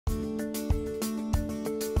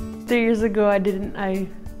3 years ago,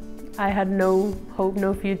 I had no hope,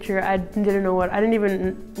 no future. I didn't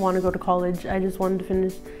even want to go to college. I just wanted to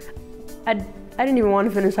finish. I didn't even want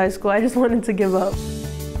to finish high school. I just wanted to give up.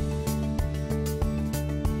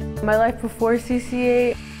 My life before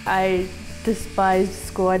CCA, I despised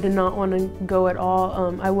school. I did not want to go at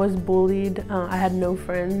all. I was bullied. I had no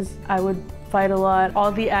friends. I would fight a lot.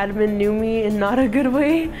 All the admin knew me in not a good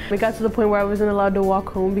way. It got to the point where I wasn't allowed to walk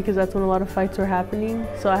home because that's when a lot of fights were happening.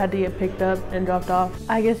 So I had to get picked up and dropped off.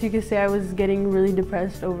 I guess you could say I was getting really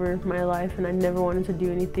depressed over my life, and I never wanted to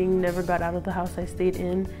do anything, never got out of the house I stayed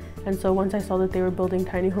in. And so once I saw that they were building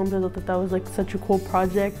tiny homes, I thought that that was like such a cool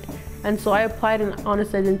project. And so I applied, and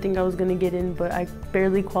honestly I didn't think I was gonna get in, but I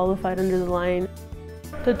barely qualified under the line.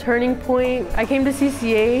 The turning point, I came to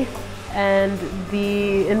CCA and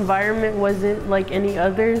the environment wasn't like any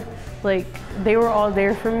other. Like, they were all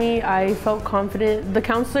there for me. I felt confident. The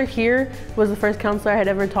counselor here was the first counselor I had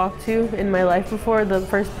ever talked to in my life before, the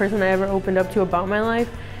first person I ever opened up to about my life.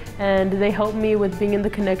 And they helped me with being in the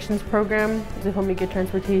Connections program. They've helped me get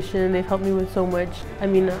transportation. They've helped me with so much. I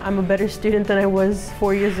mean, I'm a better student than I was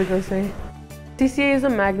 4 years ago, say. CCA is a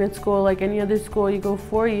magnet school. Like any other school, you go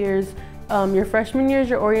 4 years. Your freshman year is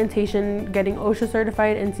your orientation, getting OSHA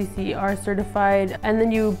certified, NCCER certified, and then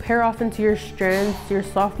you pair off into your strands your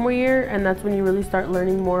sophomore year, and that's when you really start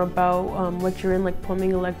learning more about what you're in, like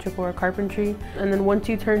plumbing, electrical, or carpentry. And then once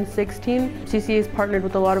you turn 16, CCA is partnered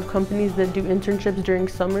with a lot of companies that do internships during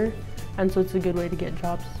summer, and so it's a good way to get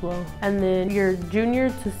jobs as well. And then your junior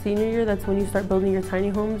to senior year, that's when you start building your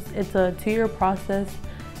tiny homes. It's a 2-year process,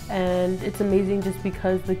 and it's amazing just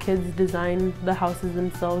because the kids design the houses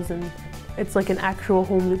themselves, and it's like an actual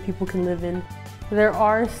home that people can live in. There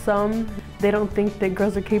are some, they don't think that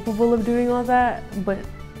girls are capable of doing all that, but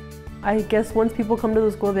I guess once people come to the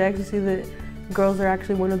school, they actually see that girls are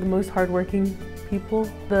actually one of the most hardworking people.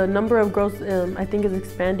 The number of girls, I think, is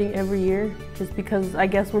expanding every year, just because I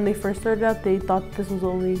guess when they first started out, they thought this was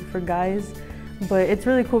only for guys. But it's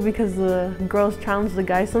really cool because the girls challenge the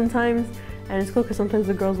guys sometimes, and it's cool because sometimes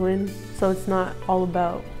the girls win. So it's not all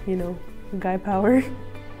about, you know, guy power.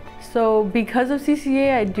 So because of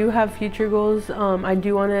CCA, I do have future goals. I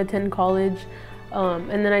do want to attend college,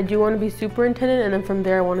 and then I do want to be superintendent, and then from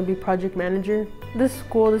there I want to be project manager. This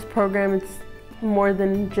school, this program, it's more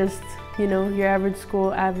than just, you know, your average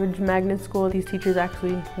school, average magnet school. These teachers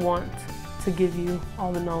actually want to give you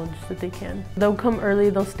all the knowledge that they can. They'll come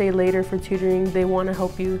early, they'll stay later for tutoring, they want to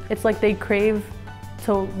help you. It's like they crave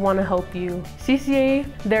to want to help you. CCA,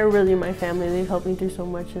 they're really my family. They've helped me through so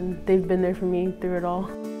much, and they've been there for me through it all.